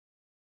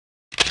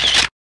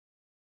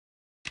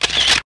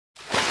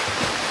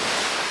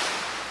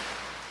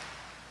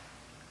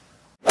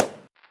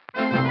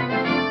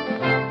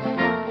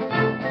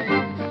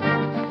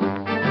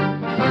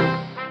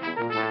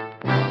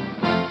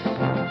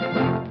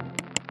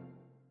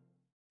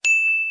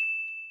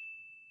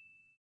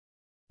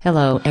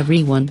Hello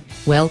everyone,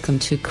 welcome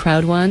to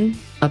Crowd1,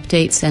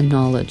 Updates and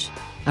Knowledge.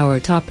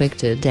 Our topic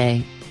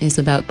today is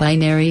about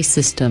binary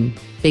system,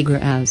 figure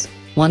as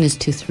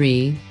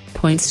 1:3,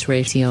 points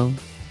ratio.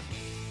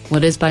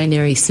 What is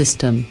binary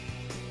system?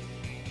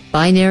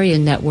 Binary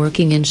in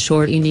networking, in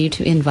short, you need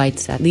to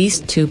invite at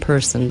least two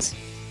persons.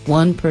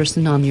 One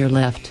person on your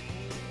left,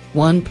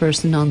 one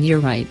person on your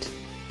right.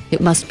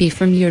 It must be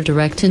from your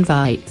direct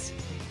invites.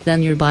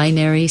 Then your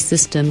binary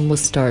system will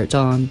start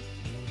on.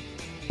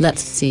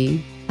 Let's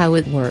see how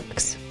it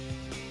works.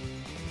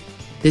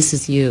 This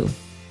is you.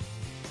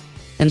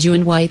 And you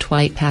invite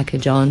white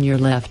package on your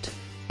left,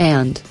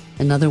 and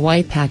another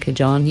white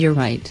package on your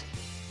right.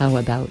 How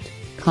about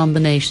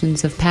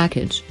combinations of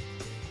package?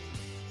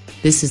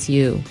 This is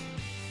you.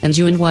 And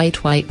you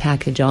invite white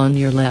package on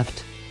your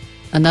left,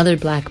 another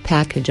black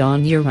package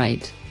on your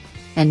right.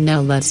 And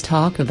now let's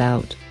talk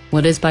about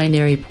what is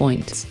binary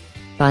points.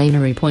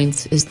 Binary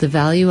points is the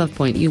value of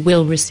point you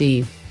will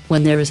receive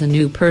when there is a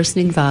new person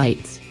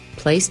invites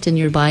placed in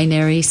your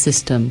binary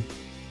system.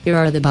 Here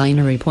are the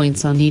binary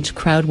points on each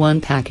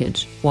Crowd1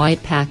 package.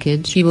 White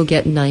package, you will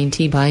get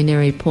 90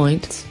 binary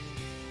points.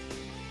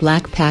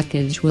 Black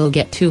package will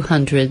get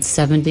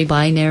 270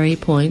 binary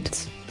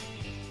points.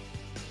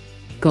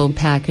 Gold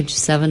package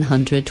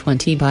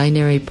 720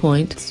 binary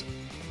points.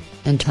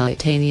 And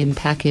titanium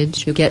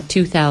package, you get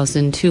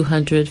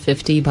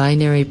 2250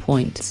 binary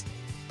points.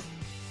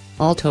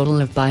 All total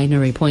of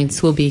binary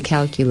points will be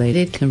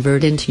calculated,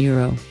 convert into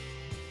euro.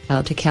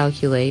 How to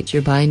calculate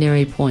your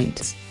binary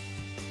points?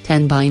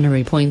 10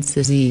 binary points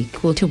is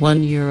equal to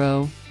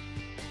 €1.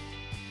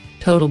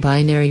 Total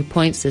binary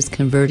points is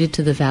converted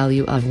to the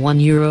value of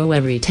 €1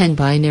 every 10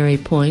 binary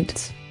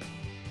points.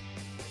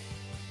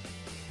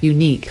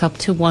 Unique up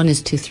to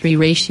 1:3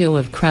 ratio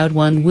of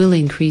Crowd1 will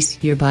increase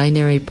your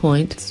binary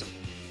points.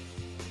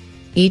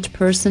 Each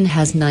person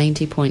has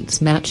 90 points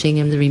matching,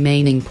 and the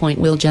remaining point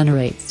will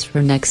generate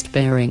for next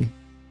pairing.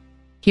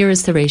 Here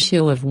is the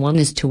ratio of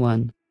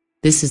 1:1.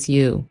 This is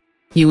you.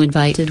 You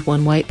invited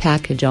one white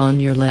package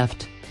on your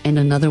left, and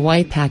another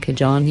white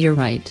package on your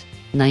right.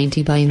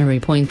 90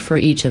 binary point for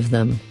each of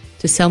them.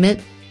 To sum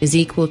it, is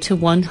equal to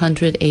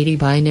 180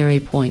 binary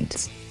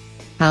points.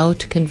 How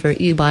to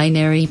convert your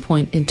binary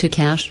point into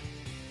cash?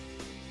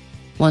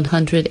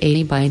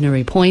 180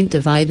 binary point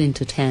divided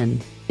into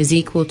 10 is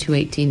equal to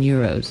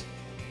 €18.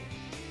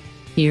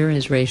 Here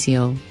is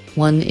ratio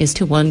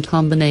 1:1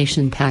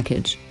 combination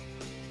package.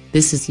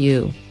 This is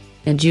you.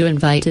 And you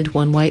invited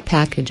one white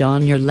package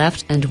on your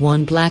left and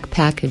one black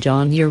package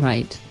on your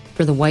right.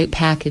 For the white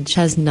package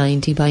has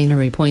 90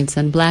 binary points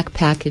and black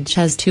package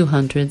has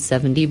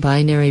 270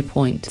 binary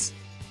points.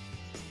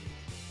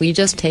 We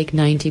just take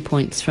 90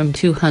 points from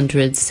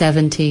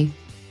 270.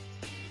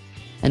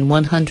 And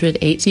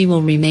 180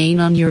 will remain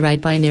on your right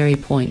binary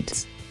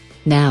points.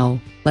 Now,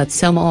 let's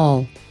sum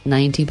all.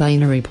 90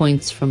 binary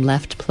points from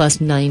left plus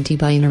 90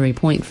 binary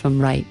point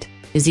from right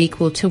is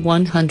equal to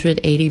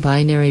 180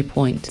 binary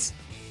points.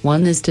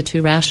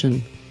 1:2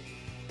 ration.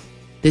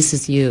 This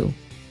is you.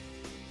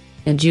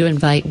 And you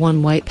invite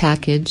one white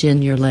package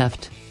in your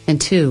left,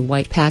 and two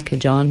white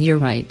package on your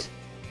right.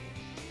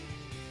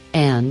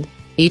 And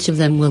each of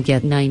them will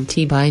get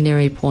 90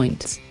 binary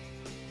points.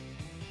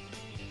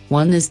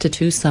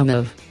 1:2 sum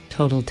of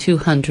total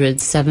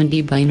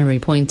 270 binary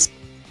points,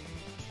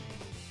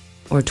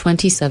 or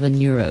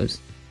 €27.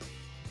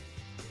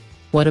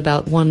 What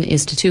about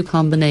 1:2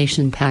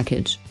 combination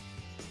package?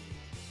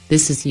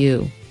 This is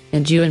you.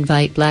 And you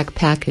invite black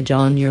package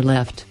on your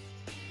left,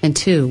 and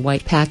two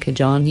white package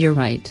on your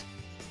right.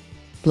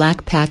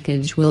 Black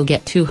package will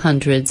get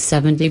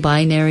 270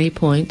 binary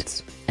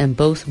points, and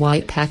both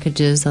white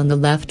packages on the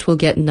left will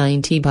get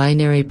 90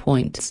 binary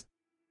points.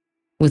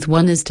 With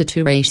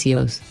 1:2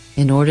 ratios,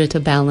 in order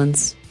to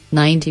balance,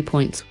 90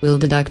 points will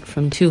deduct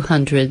from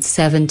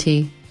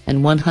 270,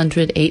 and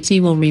 180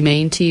 will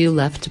remain to your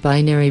left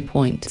binary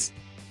points.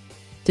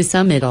 To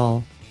sum it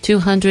all,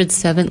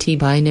 270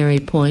 binary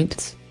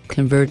points,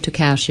 convert to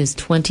cash is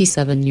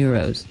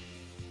 €27.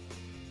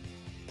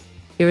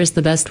 Here is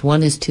the best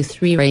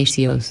 1:3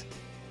 ratios.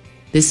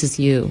 This is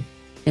you.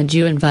 And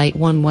you invite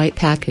one white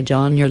package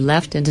on your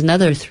left and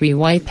another 3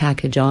 white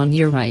package on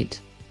your right.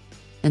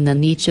 And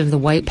then each of the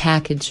white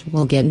package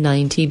will get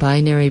 90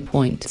 binary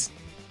points.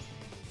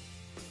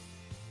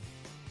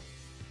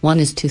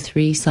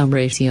 1:3 sum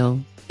ratio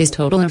is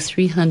total of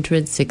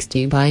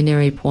 360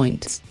 binary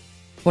points,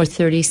 or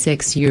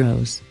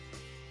 €36.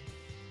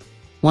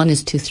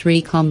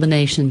 1:3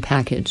 combination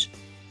package.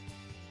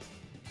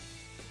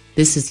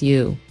 This is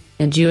you.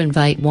 And you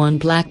invite one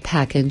black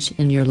package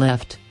in your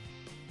left.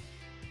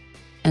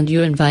 And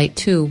you invite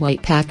two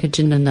white package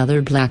and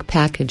another black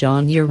package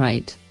on your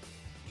right.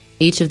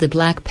 Each of the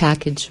black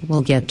package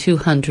will get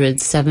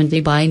 270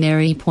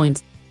 binary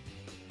points.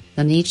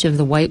 Then each of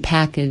the white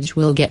package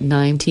will get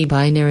 90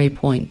 binary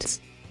points.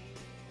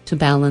 To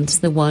balance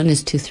the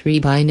 1:3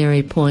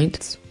 binary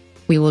points,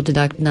 we will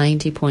deduct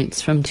 90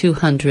 points from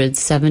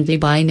 270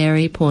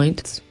 binary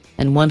points,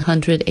 and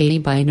 180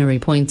 binary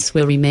points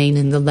will remain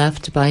in the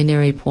left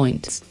binary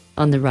points,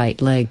 on the right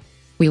leg.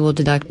 We will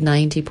deduct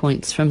 90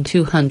 points from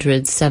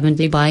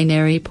 270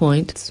 binary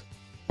points,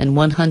 and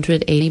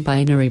 180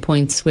 binary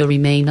points will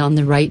remain on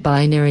the right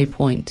binary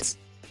points.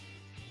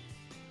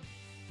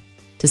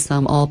 To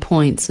sum all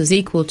points is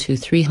equal to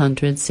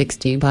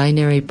 360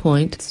 binary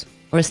points,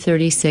 or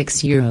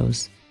 36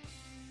 euros.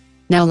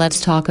 Now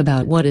let's talk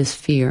about what is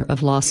fear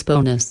of loss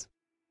bonus.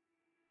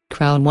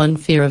 Crowd 1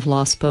 fear of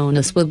loss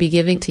bonus will be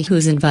given to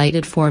who's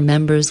invited 4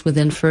 members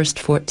within first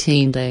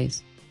 14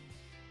 days.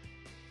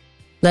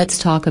 Let's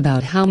talk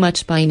about how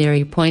much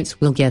binary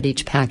points will get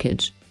each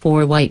package.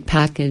 For white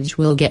package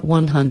will get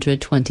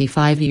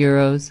 125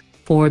 euros,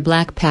 for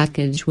black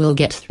package will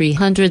get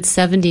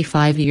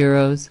 375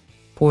 euros,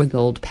 for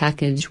gold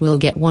package will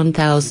get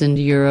 1000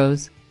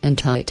 euros, and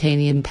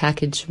titanium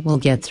package will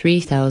get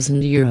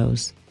 3000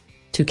 euros.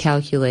 To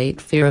calculate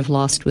fear of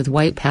loss with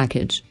white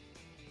package.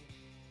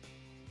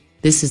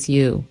 This is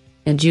you,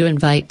 and you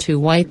invite 2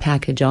 white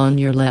package on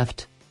your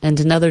left, and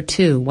another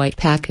 2 white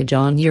package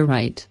on your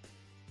right.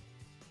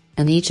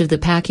 And each of the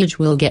package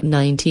will get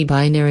 90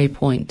 binary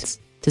points.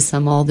 To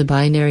sum all the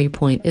binary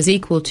point is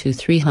equal to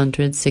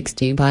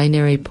 360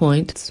 binary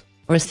points,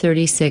 or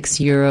 36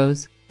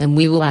 euros, and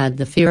we will add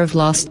the fear of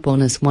loss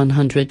bonus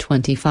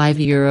 125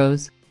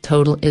 euros,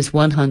 total is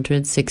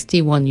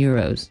 161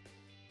 euros.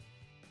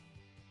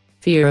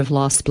 Fear of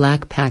loss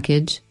black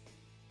package.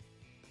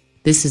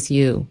 This is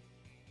you.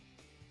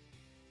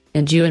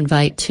 And you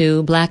invite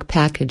 2 black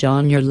package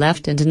on your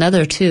left and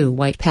another 2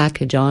 white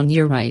package on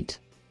your right.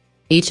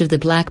 Each of the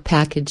black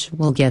package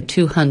will get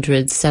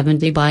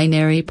 270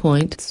 binary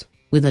points,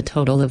 with a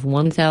total of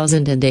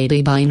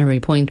 1080 binary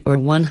point or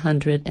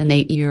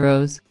 108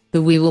 euros,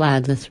 but we will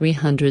add the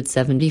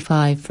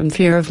 375 from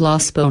fear of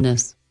loss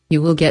bonus,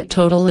 you will get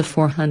total of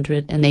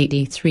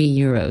 483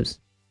 euros.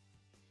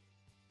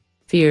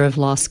 Fear of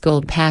loss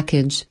gold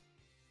package.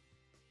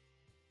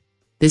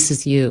 This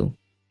is you.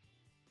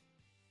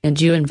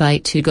 And you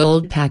invite 2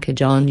 gold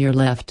package on your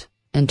left,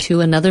 and 2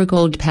 another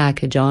gold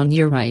package on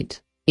your right.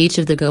 Each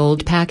of the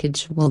gold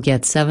package will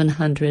get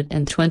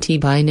 720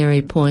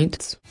 binary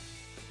points,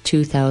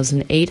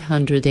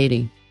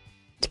 2880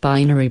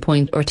 binary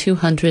point or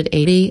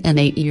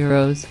 288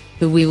 euros,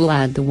 but we will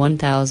add the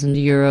 1000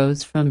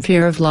 euros from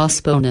fear of loss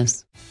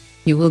bonus.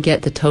 You will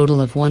get the total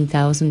of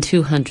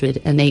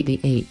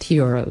 1288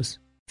 euros.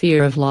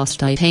 Fear of loss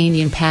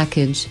titanium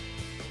package.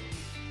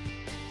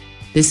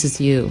 This is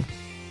you.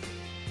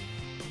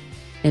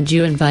 And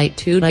you invite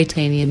 2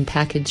 titanium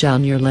package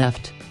on your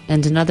left,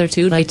 and another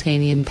 2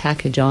 titanium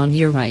package on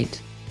your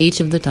right.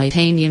 Each of the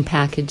titanium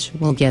package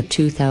will get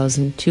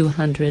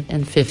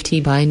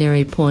 2250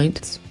 binary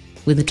points,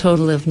 with a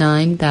total of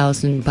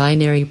 9000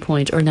 binary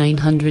point or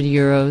 900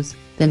 euros,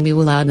 then we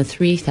will add the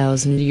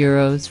 3000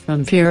 euros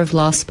from fear of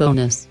loss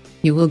bonus,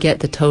 you will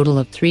get the total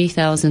of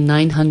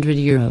 3900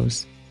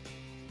 euros.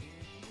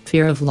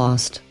 Fear of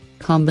loss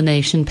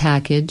combination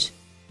package.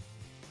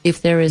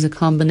 If there is a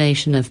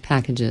combination of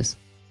packages,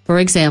 for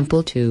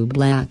example 2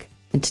 black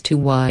and 2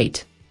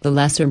 white, the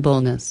lesser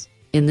bonus,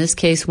 in this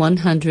case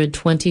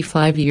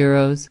 125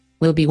 euros,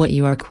 will be what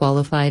you are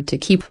qualified to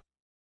keep.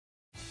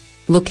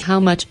 Look how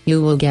much you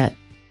will get.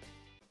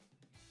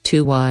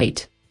 2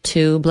 white,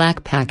 2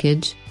 black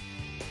package,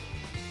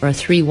 or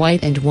 3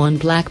 white and 1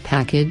 black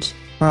package,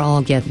 or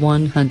all get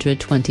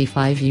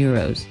 125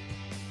 euros.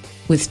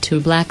 With 2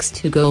 blacks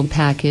 2 gold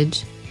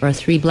package, or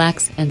 3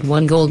 blacks and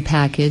 1 gold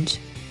package,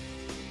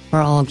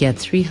 or all get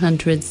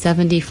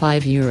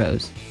 375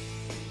 euros.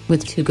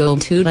 With 2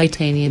 gold 2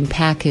 titanium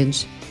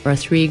package, or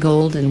 3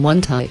 gold and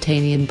 1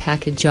 titanium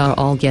package are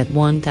all get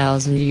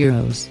 1000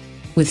 euros.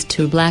 With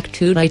 2 black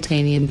 2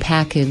 titanium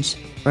package,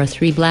 or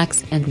 3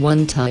 blacks and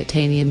 1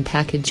 titanium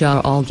package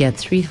are all get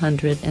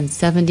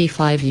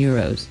 375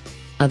 euros.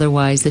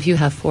 Otherwise if you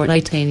have 4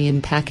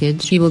 titanium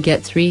package you will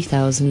get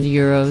 3000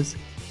 euros.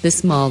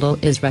 This model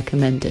is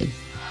recommended.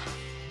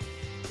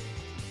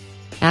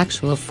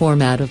 Actual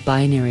format of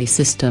binary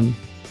system.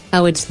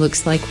 How it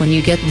looks like when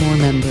you get more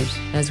members.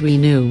 As we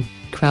knew,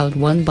 Crowd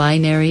 1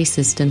 binary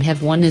system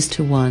have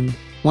 1:1,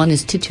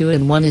 1:2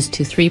 and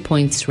 1:3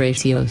 points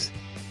ratios.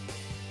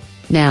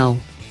 Now,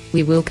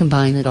 we will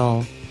combine it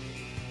all.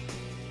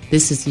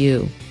 This is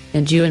you,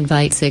 and you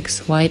invite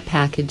 6 white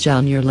package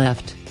on your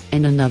left,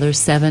 and another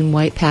 7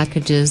 white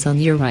packages on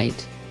your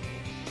right.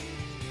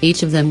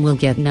 Each of them will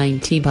get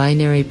 90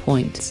 binary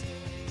points.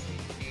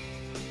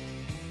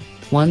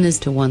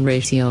 1:1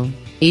 ratio,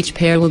 each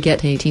pair will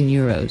get 18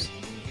 euros.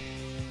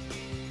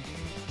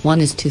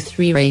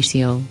 1:3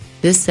 ratio,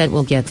 this set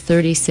will get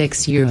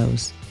 36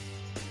 euros.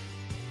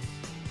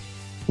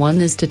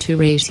 1:2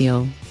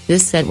 ratio,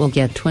 this set will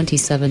get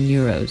 27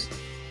 euros.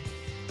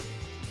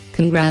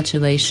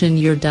 Congratulations,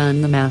 you're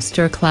done the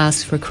master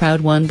class for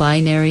Crowd 1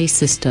 binary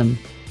system.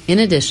 In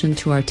addition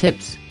to our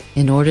tips,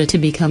 in order to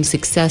become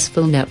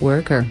successful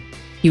networker,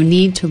 you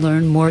need to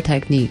learn more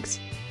techniques.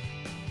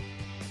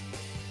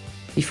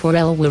 Before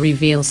I will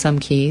reveal some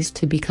keys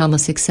to become a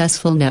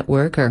successful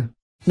networker,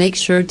 make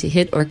sure to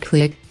hit or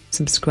click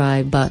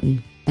subscribe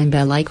button and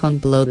bell icon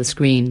below the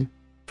screen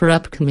for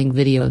upcoming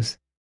videos.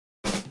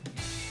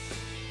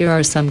 Here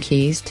are some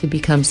keys to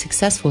become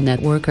successful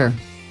networker.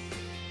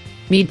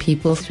 Meet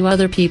people through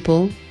other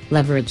people,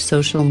 leverage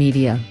social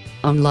media,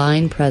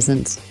 online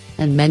presence,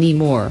 and many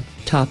more.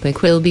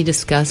 Topic will be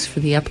discussed for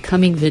the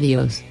upcoming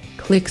videos.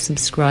 Click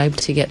subscribe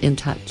to get in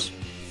touch.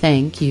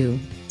 Thank you.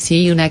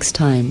 See you next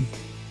time.